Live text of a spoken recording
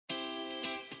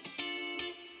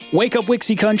Wake up,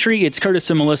 Wixie Country. It's Curtis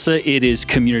and Melissa. It is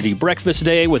Community Breakfast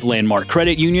Day with Landmark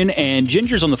Credit Union, and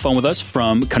Ginger's on the phone with us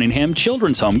from Cunningham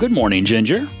Children's Home. Good morning,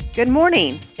 Ginger. Good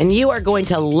morning. And you are going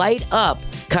to light up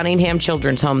Cunningham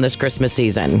Children's Home this Christmas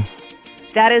season.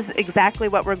 That is exactly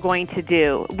what we're going to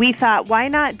do. We thought, why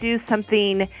not do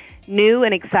something new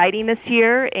and exciting this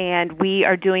year? And we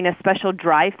are doing a special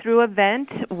drive-through event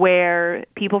where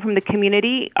people from the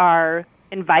community are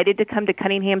invited to come to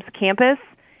Cunningham's campus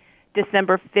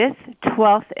December 5th,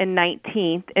 12th, and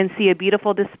 19th, and see a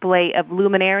beautiful display of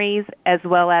luminaries as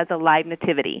well as a live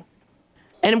nativity.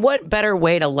 And what better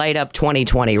way to light up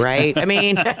 2020, right? I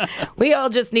mean, we all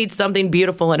just need something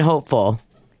beautiful and hopeful.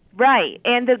 Right.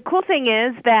 And the cool thing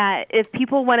is that if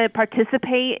people want to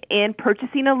participate in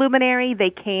purchasing a luminary, they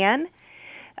can.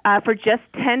 For just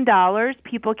 $10,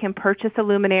 people can purchase a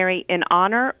luminary in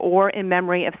honor or in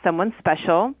memory of someone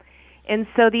special. And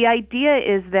so the idea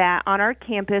is that on our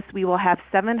campus, we will have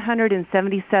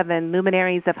 777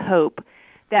 luminaries of hope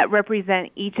that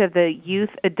represent each of the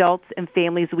youth, adults, and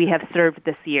families we have served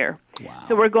this year. Wow.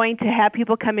 So we're going to have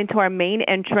people come into our main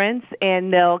entrance,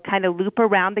 and they'll kind of loop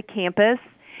around the campus,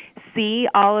 see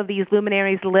all of these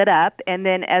luminaries lit up, and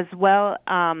then as well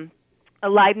a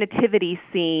live nativity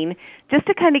scene just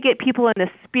to kind of get people in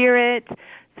the spirit.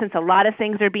 Since a lot of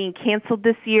things are being canceled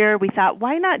this year, we thought,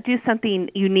 why not do something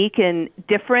unique and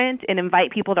different and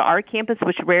invite people to our campus,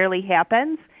 which rarely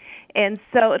happens. And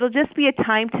so it'll just be a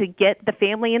time to get the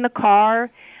family in the car.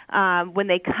 When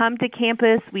they come to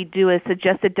campus, we do a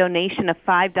suggested donation of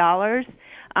 $5.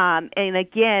 And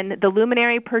again, the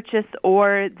luminary purchase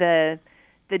or the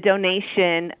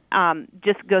donation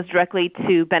just goes directly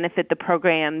to benefit the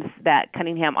programs that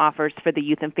Cunningham offers for the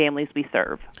youth and families we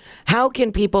serve. How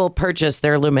can people purchase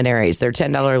their luminaries, their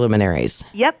 $10 luminaries?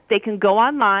 Yep, they can go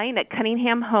online at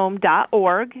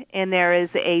cunninghamhome.org, and there is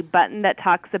a button that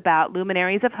talks about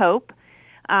Luminaries of Hope.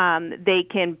 They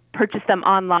can purchase them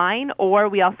online, or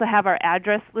we also have our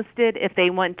address listed if they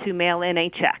want to mail in a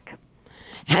check.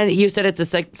 And you said it's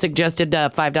a suggested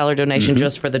 $5 donation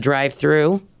just for the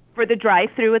drive-through? For the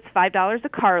drive-through, it's $5 a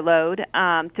carload.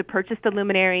 To purchase the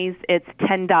luminaries, it's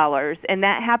 $10. And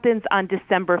that happens on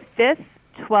December 5th,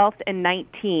 12th, and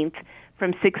 19th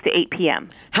from 6 to 8 p.m.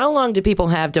 How long do people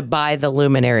have to buy the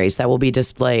luminaries that will be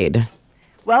displayed?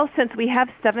 Well, since we have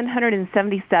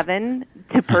 777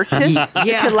 to purchase,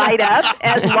 to light up,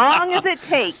 as long as it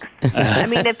takes. I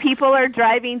mean, if people are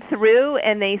driving through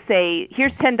and they say,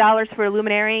 here's $10 for a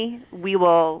luminary, we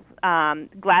will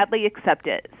gladly accept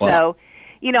it. Wow. So,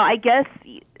 you know, I guess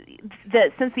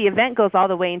that since the event goes all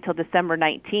the way until December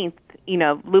 19th, you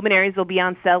know, luminaries will be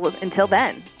on sale until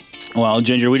then. Well,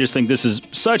 Ginger, we just think this is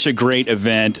such a great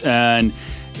event, and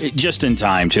just in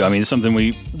time, too. I mean, it's something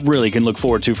we really can look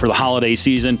forward to for the holiday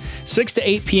season. 6 to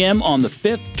 8 p.m. on the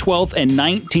 5th, 12th, and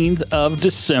 19th of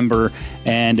December.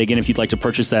 And again, if you'd like to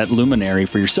purchase that luminary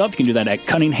for yourself, you can do that at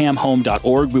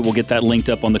cunninghamhome.org. We will get that linked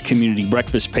up on the community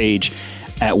breakfast page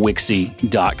at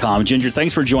Wixie.com. Ginger,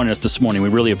 thanks for joining us this morning. We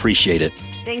really appreciate it.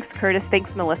 Thanks, Curtis.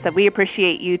 Thanks, Melissa. We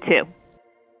appreciate you, too.